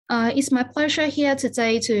It's my pleasure here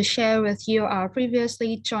today to share with you our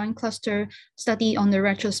previously joint cluster study on the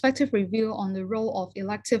retrospective review on the role of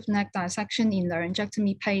elective neck dissection in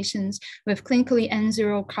laryngectomy patients with clinically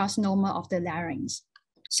N0 carcinoma of the larynx.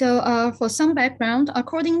 So for some background,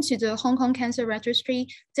 according to the Hong Kong Cancer Registry,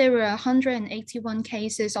 there were 181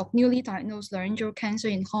 cases of newly diagnosed laryngeal cancer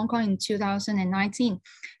in Hong Kong in 2019.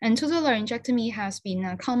 And total laryngectomy has been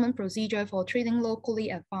a common procedure for treating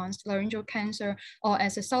locally advanced laryngeal cancer or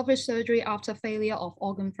as a salvage surgery after failure of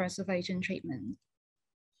organ preservation treatment.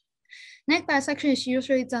 Neck dissection is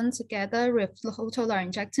usually done together with total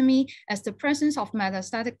laryngectomy, as the presence of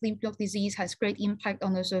metastatic lymph node disease has great impact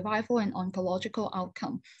on the survival and oncological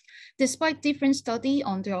outcome. Despite different studies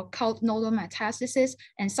on the occult nodal metastasis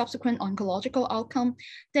and subsequent oncological outcome,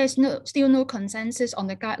 there is still no consensus on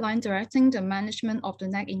the guideline directing the management of the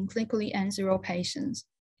neck in clinically N0 patients.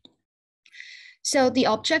 So the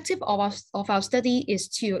objective of our study is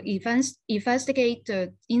to investigate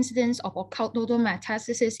the incidence of occult nodal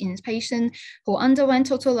metastasis in patients who underwent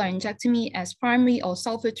total laryngectomy as primary or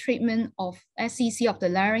salvage treatment of SCC of the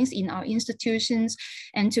larynx in our institutions,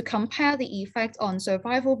 and to compare the effect on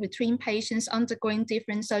survival between patients undergoing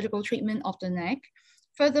different surgical treatment of the neck.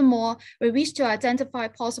 Furthermore, we wish to identify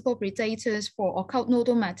possible predictors for occult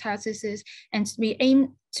nodal metastasis, and we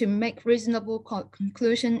aim to make reasonable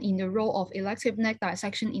conclusion in the role of elective neck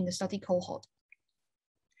dissection in the study cohort.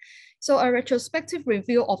 So a retrospective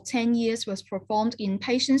review of 10 years was performed in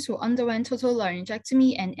patients who underwent total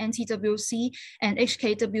laryngectomy and NTWC and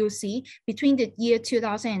HKWC between the year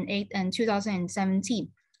 2008 and 2017.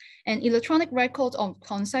 An electronic record of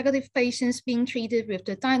consecutive patients being treated with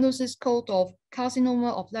the diagnosis code of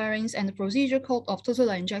carcinoma of larynx and the procedure code of total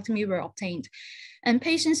laryngectomy were obtained. And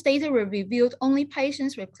patients' data were reviewed. Only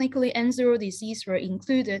patients with clinically N0 disease were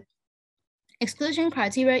included. Exclusion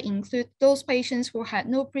criteria include those patients who had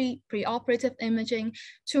no preoperative imaging,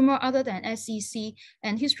 tumor other than SCC,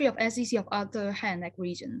 and history of SCC of other head and neck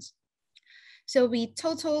regions. So we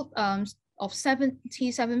totaled of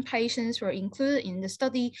 77 patients were included in the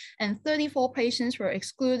study, and 34 patients were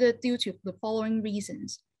excluded due to the following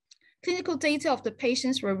reasons. Clinical data of the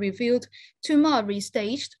patients were reviewed. Tumor are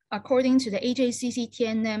restaged according to the AJCC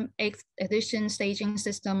TNM 8th edition staging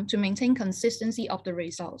system to maintain consistency of the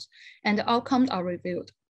results, and the outcomes are reviewed.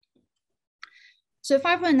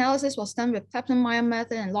 Survival analysis was done with Kaplan-Meier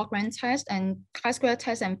method and log-rank test, and chi-square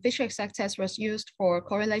test and Fisher-Exact test was used for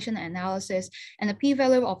correlation analysis, and a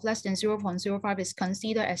p-value of less than 0.05 is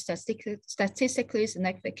considered as statistically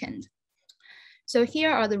significant. So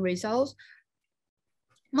here are the results.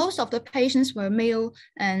 Most of the patients were male,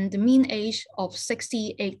 and the mean age of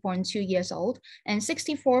 68.2 years old, and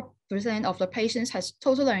 64% of the patients had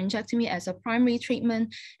total laryngectomy as a primary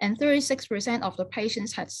treatment, and 36% of the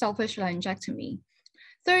patients had salvage laryngectomy.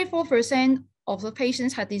 34% of the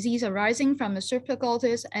patients had disease arising from the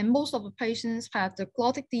supraglottis, and most of the patients had the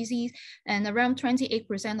glottic disease, and around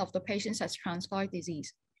 28% of the patients had transglottic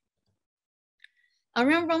disease.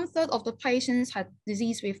 Around 1/3 of the patients had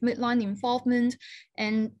disease with midline involvement,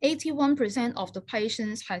 and 81% of the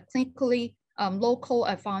patients had clinically local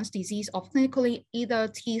advanced disease of clinically either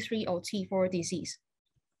T3 or T4 disease.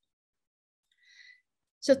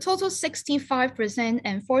 So total 65%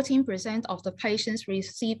 and 14% of the patients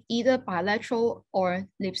received either bilateral or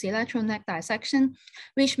ipsilateral neck dissection,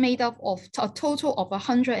 which made up of a total of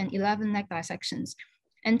 111 neck dissections.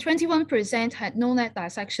 And 21% had no neck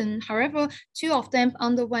dissection. However, 2 of them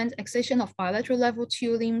underwent excision of bilateral level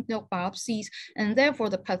 2 lymph node biopsies, and therefore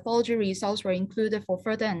the pathology results were included for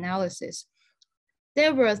further analysis.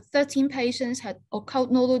 There were 13 patients had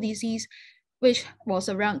occult nodal disease, which was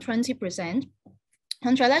around 20%.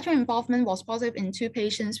 Contralateral involvement was positive in 2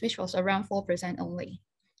 patients, which was around 4% only.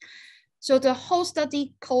 So the whole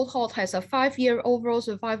study cohort has a 5-year overall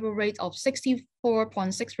survival rate of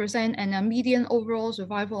 64.6% and a median overall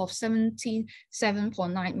survival of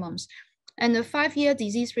 77.9 months. And the 5-year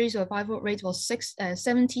disease-free survival rate was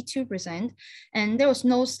 72%, and there was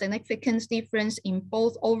no significant difference in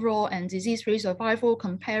both overall and disease-free survival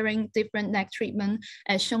comparing different neck treatment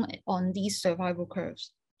as shown on these survival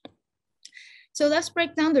curves. So let's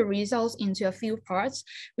break down the results into a few parts.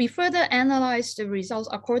 We further analyze the results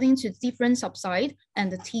according to different subsite and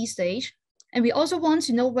the T stage. And we also want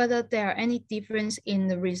to know whether there are any difference in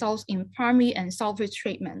the results in primary and salvage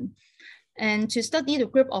treatment. And to study the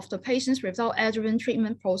group of the patients without adjuvant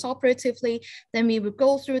treatment postoperatively, then we will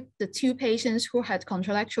go through the 2 patients who had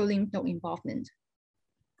contralateral lymph node involvement.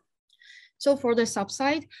 So for the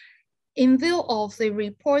subsite, In view of the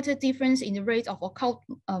reported difference in the rate of occult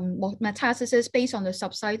metastasis based on the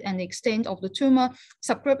subsite and the extent of the tumor,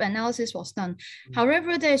 subgroup analysis was done.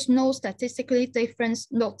 However, there is no statistical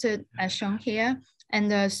difference noted as shown here,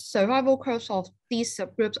 and the survival curves of these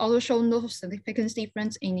subgroups also show no significant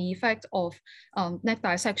difference in the effect of neck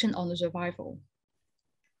dissection on the survival.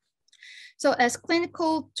 So as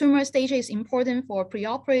clinical tumor stage is important for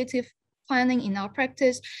preoperative planning in our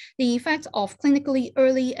practice, the effects of clinically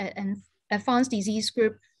early and advanced disease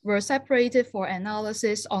group were separated for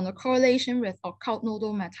analysis on the correlation with occult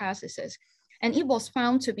nodal metastasis. And it was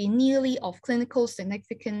found to be nearly of clinical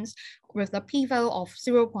significance with a p-value of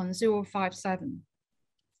 0.057.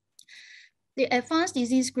 The advanced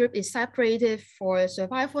disease group is separated for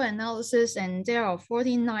survival analysis, and there are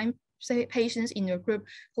 49 patients in the group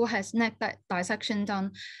who has neck dissection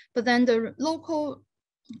done, but then the local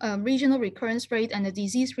regional recurrence rate and the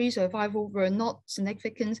disease-free survival were not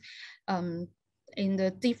significant in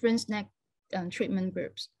the different neck treatment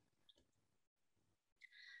groups.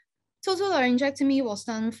 Total laryngectomy was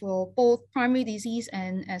done for both primary disease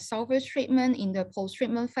and as salvage treatment in the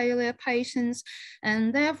post-treatment failure patients,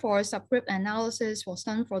 and therefore subgroup analysis was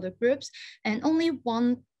done for the groups, and only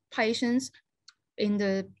one patient in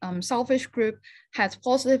the salvage group had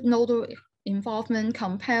positive nodal involvement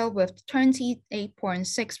compared with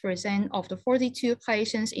 28.6% of the 42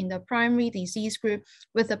 patients in the primary disease group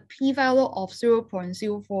with a p-value of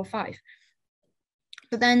 0.045.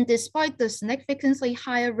 But then despite the significantly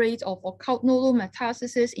higher rate of occult nodal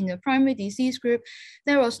metastasis in the primary disease group,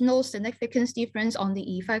 there was no significant difference on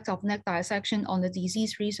the effect of neck dissection on the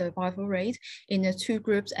disease-free survival rate in the two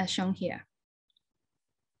groups as shown here.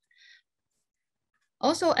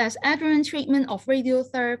 Also, as adjuvant treatment of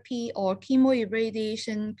radiotherapy or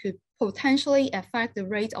chemoirradiation could potentially affect the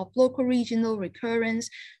rate of local regional recurrence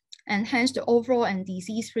and hence the overall and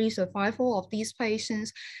disease-free survival of these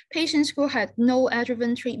patients, patients who had no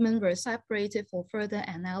adjuvant treatment were separated for further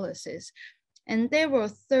analysis. And there were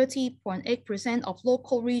 30.8% of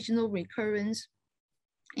local regional recurrence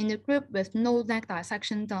in the group with no neck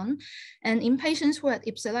dissection done. And in patients who had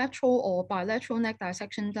ipsilateral or bilateral neck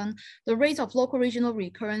dissection done, the rate of local regional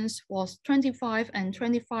recurrence was 25 and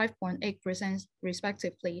 25.8%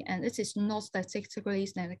 respectively, and it is not statistically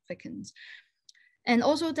significant. And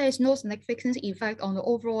also there is no significant effect on the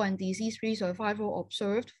overall and disease-free survival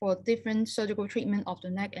observed for different surgical treatment of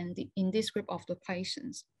the neck and in this group of the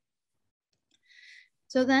patients.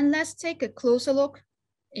 So then let's take a closer look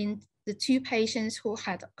in the two patients who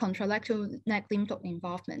had contralateral neck lymph node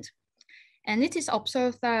involvement. And it is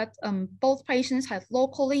observed that both patients had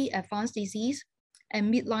locally advanced disease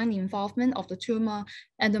and midline involvement of the tumor,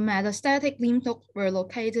 and the metastatic lymph nodes were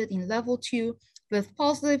located in level 2 with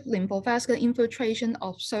positive lymphovascular infiltration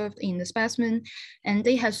observed in the specimen, and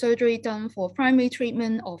they had surgery done for primary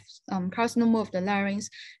treatment of carcinoma of the larynx,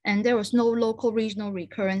 and there was no local regional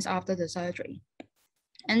recurrence after the surgery.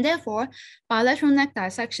 And therefore, bilateral neck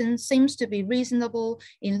dissection seems to be reasonable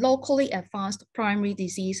in locally advanced primary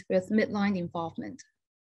disease with midline involvement.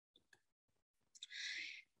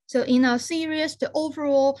 So in our series, the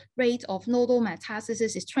overall rate of nodal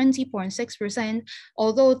metastasis is 20.6%,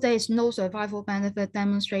 although there is no survival benefit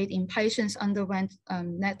demonstrated in patients underwent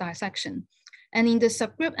neck dissection. And in the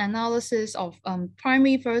subgroup analysis of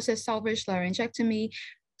primary versus salvage laryngectomy,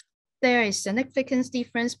 there is significant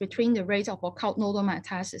difference between the rate of occult nodal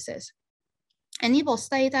metastasis. And it was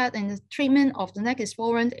stated that in the treatment of the neck is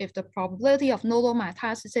warranted if the probability of nodal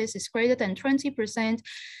metastasis is greater than 20%.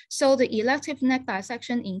 So the elective neck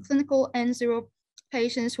dissection in clinical N0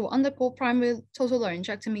 patients who undergo primary total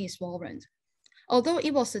laryngectomy is warranted. Although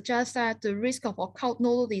it was suggested that the risk of occult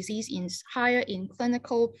nodal disease is higher in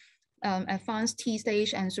clinical advanced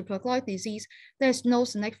T-stage and supraglottic disease, there's no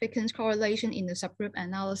significant correlation in the subgroup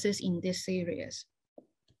analysis in this series.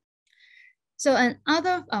 So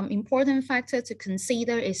another important factor to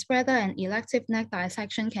consider is whether an elective neck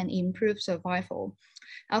dissection can improve survival.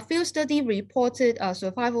 Our field study reported a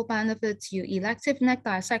survival benefit to elective neck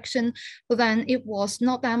dissection, but then it was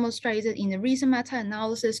not demonstrated in the recent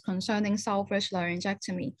meta-analysis concerning salvage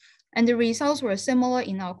laryngectomy. And the results were similar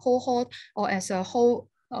in our cohort or as a whole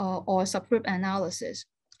or subgroup analysis.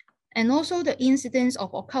 And also the incidence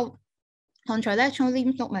of occult contralateral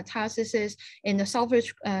lymph node metastasis in the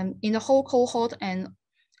salvage in the whole cohort and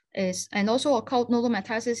also occult nodal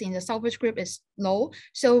metastasis in the salvage group is low.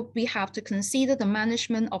 So we have to consider the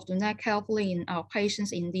management of the neck carefully in our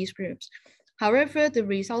patients in these groups. However, the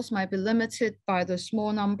results might be limited by the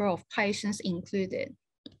small number of patients included.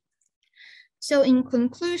 So in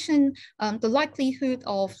conclusion, the likelihood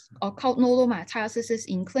of occult nodal metastasis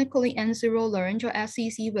in clinically N0 laryngeal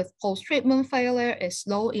SCC with post-treatment failure is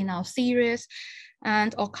low in our series,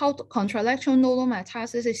 and occult contralateral nodal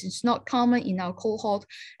metastasis is not common in our cohort,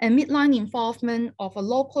 and midline involvement of a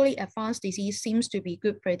locally advanced disease seems to be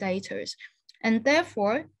good predictors. And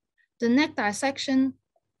therefore, the neck dissection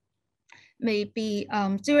may be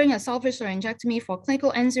during a salvage laryngectomy for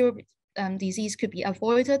clinical N0 disease could be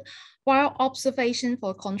avoided, while observation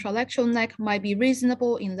for contralateral neck might be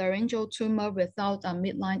reasonable in laryngeal tumor without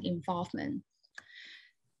midline involvement.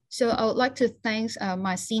 So I would like to thank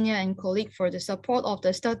my senior and colleague for the support of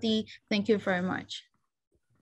the study. Thank you very much.